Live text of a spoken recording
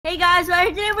Hey guys, right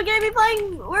today we're gonna be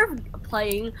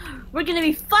we're gonna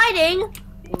be fighting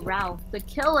Ralph, the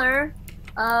killer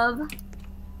of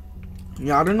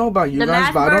Yeah, I don't know about you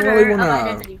guys, but I don't really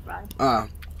wanna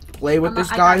play with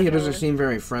this guy. He doesn't seem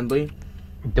very friendly.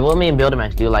 Do what me and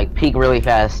GammaMC do, like peek really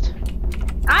fast.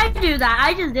 I do that.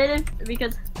 I just did it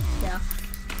because yeah.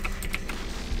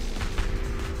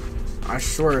 I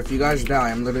swear, if you guys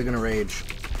die, I'm literally gonna rage.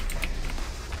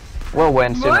 We'll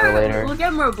win sooner or later. We'll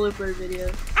get more blooper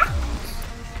videos.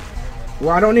 Well,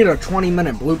 I don't need a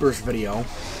 20-minute bloopers video.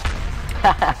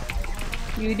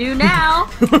 You do now.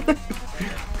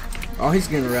 Oh, he's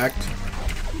getting wrecked.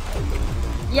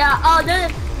 Yeah.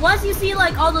 Once you see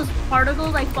like all those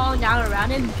particles like falling down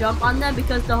around him, jump on them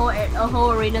because the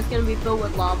whole arena is gonna be filled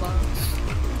with lava,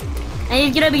 and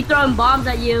he's gonna be throwing bombs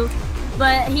at you.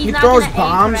 But he throws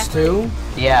bombs too.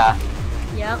 Yeah.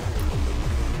 Yep.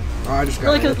 Oh, I just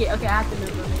got hit. Lecookie. Okay, I have to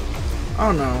move him.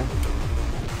 Oh no.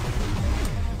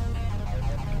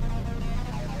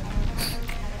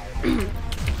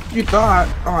 You thought?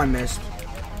 Oh, I missed.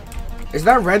 Is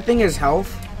that red thing his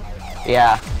health?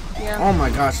 Yeah. Yeah. Oh my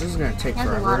gosh, this is gonna take He has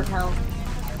forever. a lot of health.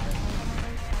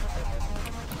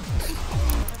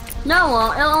 No,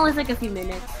 well, it'll only take a few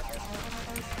minutes.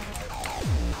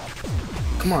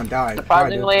 Come on, die.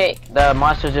 Surprisingly, the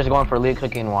monster's just going for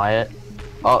Lecookie and Wyatt.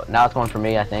 Oh, now it's going for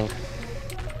me, I think.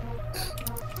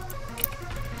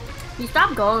 He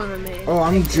stopped going for me. Oh,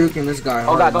 I'm juking this guy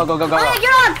Oh hard. god, go. Okay, get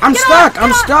on! I'm get stuck! on, I'm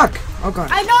get on. stuck! Oh god.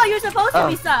 I know, you're supposed to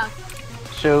be stuck.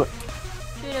 Shoot.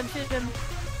 Shoot him.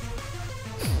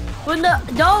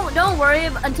 Don't worry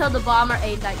until the bomber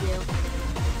aims at you.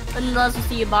 Unless you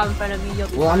see a bomb in front of you, you'll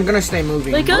be Well, I'm gonna stay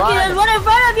moving. Lecookie, there's one in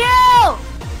front of you!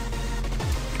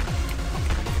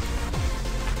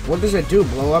 What does it do?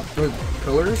 Blow up the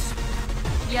pillars?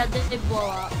 Yeah, they blow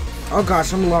up. Oh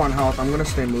gosh, I'm low on health. I'm gonna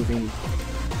stay moving.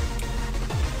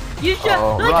 You should.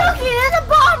 Oh, Lecookie, there's a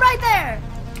bomb right there!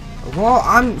 Well,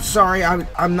 I'm sorry.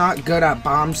 I'm not good at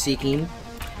bomb seeking.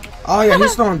 Oh yeah,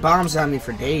 he's throwing bombs at me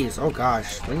for days. Oh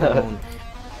gosh, leave me alone.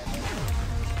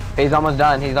 He's almost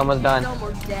done. He's almost dead.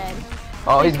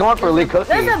 Oh, he's going for Lecookie.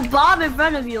 There's a bomb in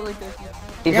front of you, Lecookie.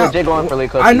 He's legit going for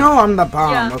Lecookie. I know I'm the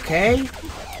bomb, Yeah. okay?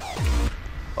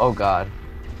 Oh god.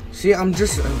 See, I'm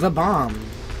just the bomb.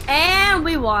 And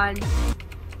we won.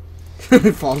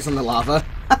 Falls in the lava.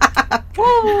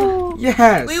 Woo!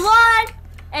 Yes. We won!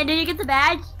 And did you get the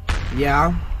badge?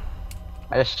 Yeah.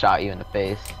 I just shot you in the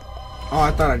face. Oh,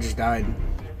 I thought I just died.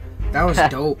 That was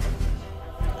dope.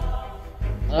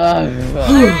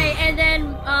 Alright, and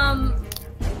then,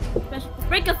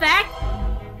 break effect.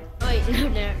 Oh, wait,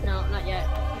 no, not yet.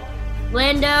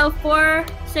 Lando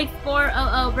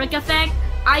 46400 break effect,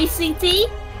 ICT,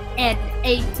 and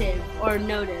active or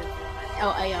notive.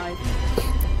 LAI.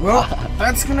 Well,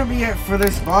 that's gonna be it for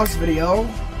this boss video.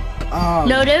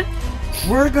 Notive?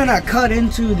 We're gonna cut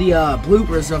into the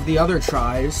bloopers of the other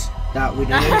tries that we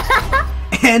did.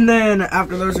 And then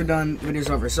after those are done, video's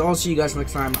over. So I'll see you guys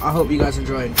next time. I hope you guys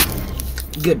enjoyed.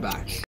 Goodbye.